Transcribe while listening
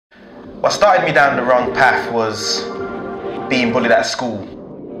What started me down the wrong path was being bullied at school.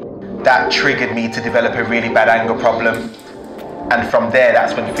 That triggered me to develop a really bad anger problem. And from there,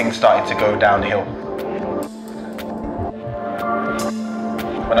 that's when things started to go downhill.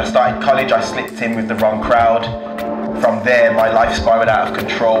 When I started college, I slipped in with the wrong crowd. From there, my life spiraled out of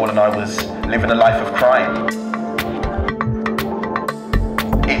control and I was living a life of crime.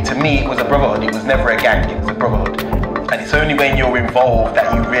 To me, it was a brotherhood. It was never a gang, it was a brotherhood. And it's only when you're involved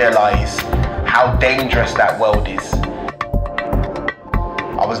that you realise how dangerous that world is.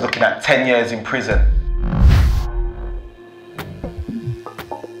 I was looking at 10 years in prison.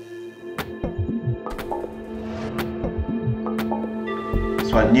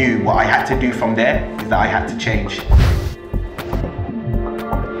 So I knew what I had to do from there is that I had to change.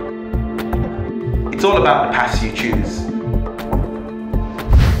 It's all about the paths you choose.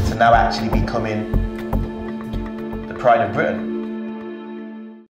 So now actually becoming the pride of Britain.